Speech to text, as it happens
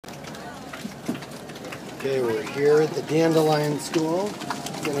Okay, we're here at the Dandelion School.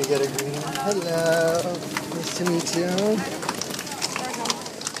 Gonna get a greeting. Hello. Nice to meet you.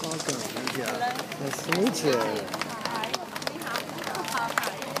 Welcome. Yeah. Nice to meet you.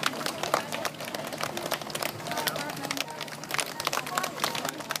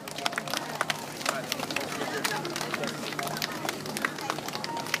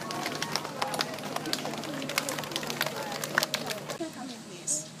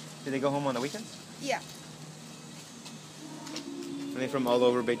 Do they go home on the weekends? Yeah. Are they from all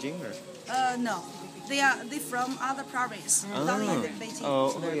over Beijing, or? No. They from other province. Not in Beijing.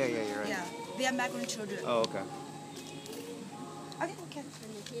 Oh, yeah, you're right. Yeah. They are migrant children. Oh, okay. Okay, okay.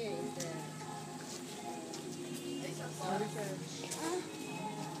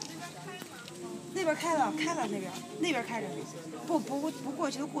 那边开了那边开着，不过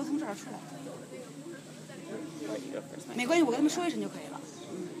去，都过从这儿出来。没关系，我跟他们说一声就可以了。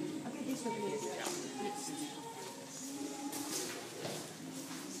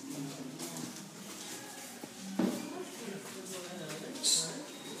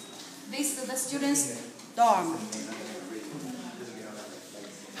This is the students' dorm.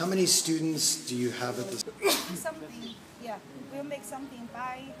 How many students do you have at this? Something, yeah, we'll make something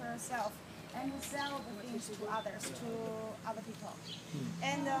by herself and sell the things to others, to other people.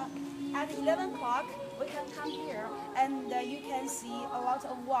 And at 11 o'clock, we can come here, and you can see a lot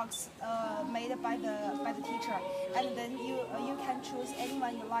of works made by the teacher, and then you can choose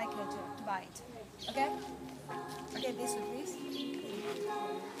anyone you like to buy it. Okay? Okay, this way, please.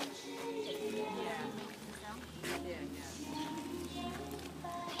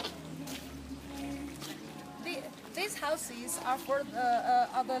 These houses are for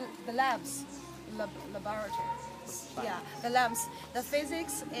the labs, laboratories. Yeah, the labs, the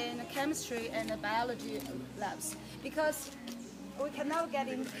physics and chemistry and the biology labs. Because we cannot get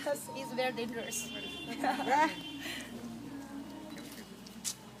in because it's very dangerous.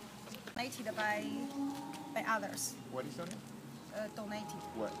 Donated by others. What is donated? Donated.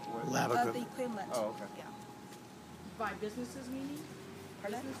 What? Lab The equipment. equipment. Oh, okay. Yeah. By businesses, meaning?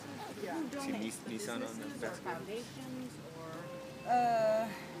 Pardon? Yeah. Who donates? The Nissan on the businesses back. or foundations or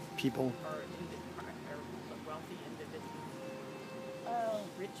People. wealthy individuals?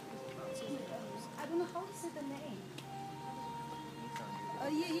 Rich people? I don't know how to say the name.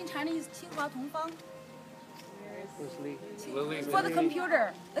 In Chinese, 清华同方. For the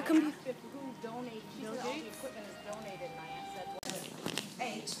computer. The computer. Who donates? She said all the equipment is donated, and I said,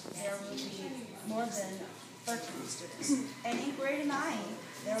 8, there will be more than 13 students. And in grade 9,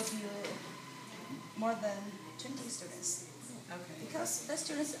 there will be more than 20 students. okay. Because the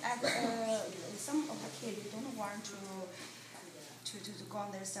students at some of the kids don't want to go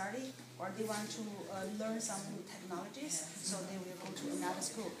on their study, or they want to learn some technologies, so they will go to another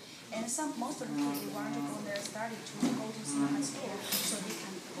school. And most of the kids they want to go on their study to go to senior high school, so they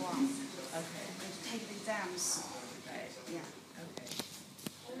can go on. Okay. To take the exams. Right. Yeah. Okay.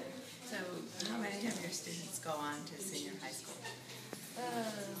 So, how many of your students go on to senior high school?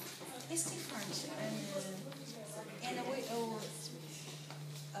 It's different, and we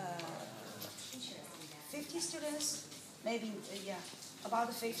 50 students, maybe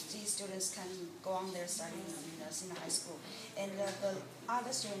about 50 students can go on their study in the senior high school, and the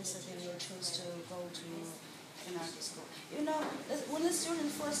other students they will choose to go to another school. You know, when the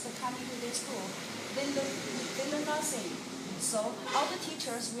students first come into their school, they learn nothing. So all the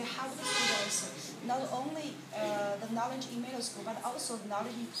teachers will help the students not only the knowledge in middle school, but also the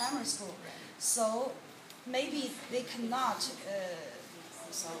knowledge in primary school. So maybe they cannot,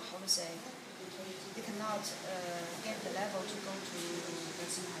 they cannot get the level to go to the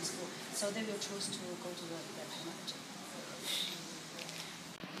senior high school. So they will choose to go to the technology.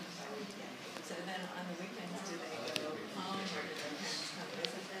 So then on the weekends, do they go home or do their parents come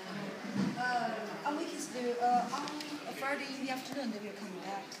visit them? On weekends, on Friday in the afternoon, they will come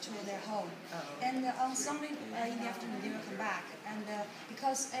back to their home. And on Sunday in the afternoon, they will come back. And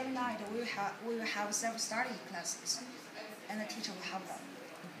because every night we will have self-study classes, and the teacher will help them.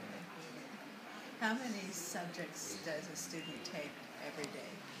 How many subjects does a student take every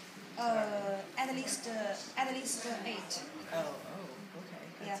day? At least 8. Oh, okay.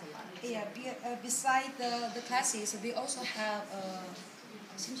 That's a lot. Yeah. Beside the classes, we also have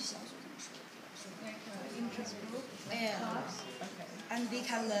interest group. Yeah. Okay. And we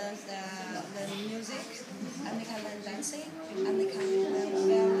can learn the music, and we can learn dancing, and we can learn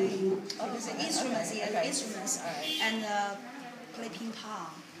violin. Because instruments, and play ping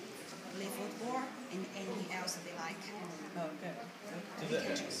pong. play football and anything else that they like. Oh, good.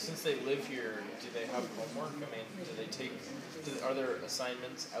 Since they live here, do they have homework? I mean, do they take? Are there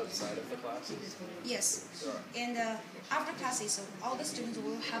assignments outside of the classes? Yes, and after classes, all the students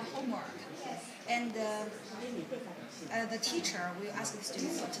will have homework, and the teacher will ask the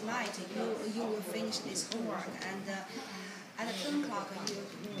students, so tonight you will finish this homework, and at 10 o'clock,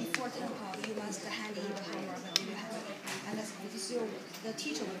 before 10 o'clock, you must hand in the homework that you have, and the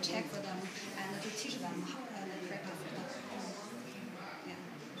teacher will check for them and to teach them how to prepare for them.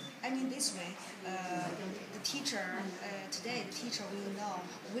 I mean, this way, the teacher, today the teacher will know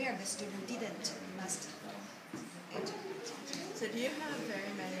where the student didn't master it. So do you have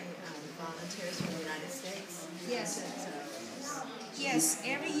very many volunteers from the United States? Yes. Yes,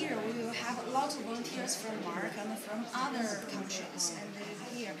 every year we will have a lot of volunteers from America and from other countries, and they are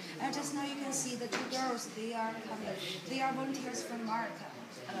here. And just now you can see the two girls, they are coming. They are volunteers from America.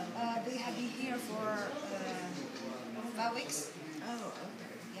 They have been here for 5 weeks. Oh,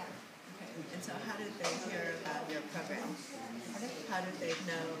 okay. Yeah. Okay. And so how did they hear about your program? How did they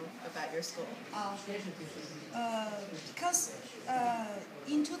know about your school? Because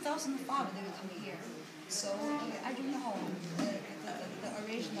in 2005 they will come here. So I don't know the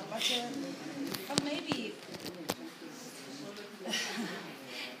original, but maybe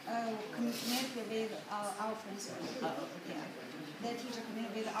communicate with our principal. Yeah. The teacher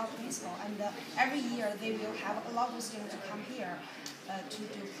communicate with our principal, and every year they will have a lot of students come here to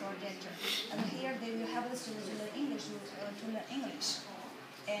do project. And here they will have the students to learn English,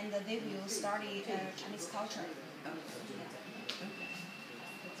 and they will study Chinese culture.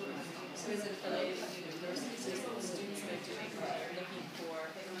 So is it related to universities? Is it the students they're doing, or they're looking for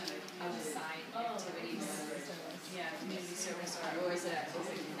side activities? Yeah, community service, or is it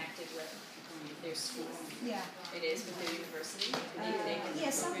connected with their school? Yeah. It is with their university?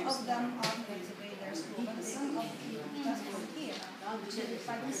 Some of them are connected with their school, but some of the people just come here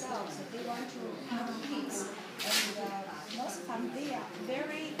by themselves. They want to have kids, and most of the time they are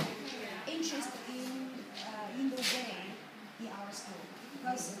very interested in the way in our school,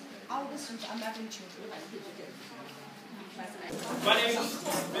 because all the students are married children. My name is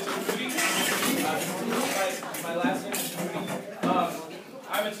Mr. Moody. My last name is Moody.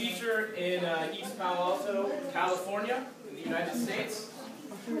 I'm a teacher in East Palo Alto, California, in the United States.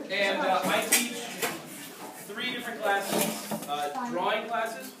 And I teach 3 different classes. Drawing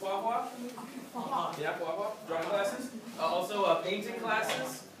classes, Hua Hua. Yeah, Hua Hua, drawing classes. Also painting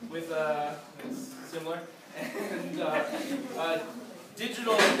classes with, similar. And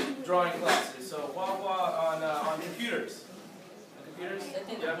digital drawing classes, so Hua Hua on computers. On computers?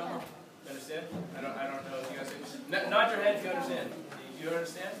 Yeah. You understand? I don't know if you guys nod your head if you understand. Do you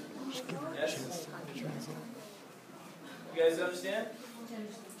understand? Yes? You guys understand?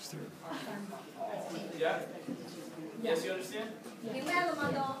 Yeah? Yes, you understand? 明白了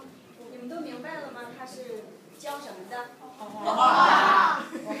吗？你们都明白了吗？他是教什么的？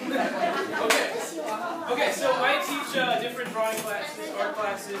 Okay, so I teach different drawing classes, art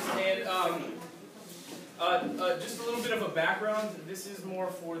classes, and just a little bit of a background. This is more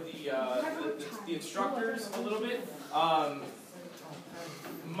for the instructors a little bit.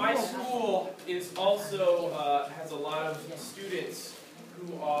 My school is also has a lot of students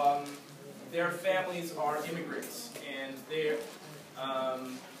who their families are immigrants, and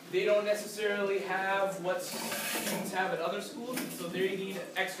they don't necessarily have what students have at other schools, so they need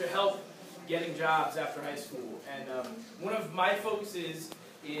extra help getting jobs after high school. And one of my focuses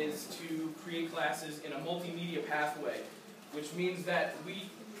is to create classes in a multimedia pathway, which means that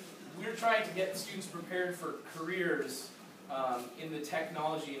we're trying to get students prepared for careers in the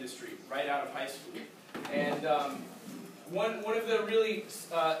technology industry right out of high school. And one of the really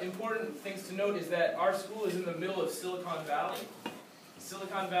important things to note is that our school is in the middle of Silicon Valley.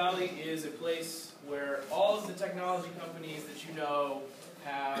 Silicon Valley is a place where all of the technology companies that you know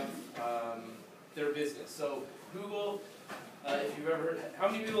have their business. So Google, if you've ever heard, how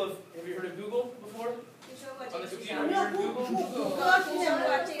many people have you heard of Google before? On the computer, have you heard of Google?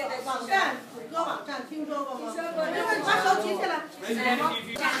 听说过。 Raise your hand if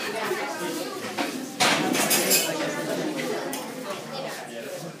you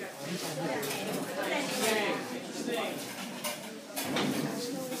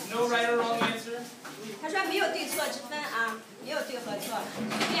No right or wrong answer. 他说没有对错之分啊，没有对和错，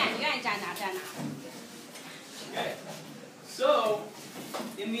随便你愿意站哪站哪。 Okay. So,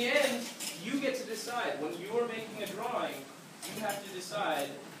 in the end, you get to decide. When you're making a drawing, you have to decide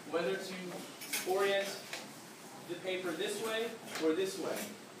whether to orient the paper this way or this way.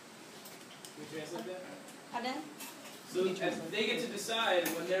 Can you translate that? Pardon? So, as they get to decide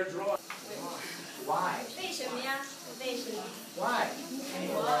when they're drawing. Why? 为什么呀？为什么？ Why?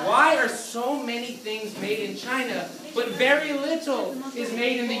 Why are so many things made in China, but very little is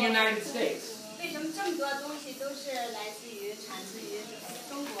made in the United States? 为什么这么多东西都是来自于产自于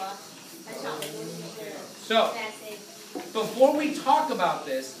中国，很少的东西是 So, USA？ before we talk about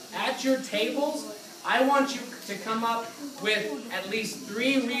this, at your tables, I want you to come up with at least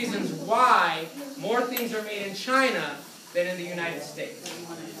 3 reasons why more things are made in China than in the United States.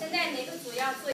 现在每个组要做。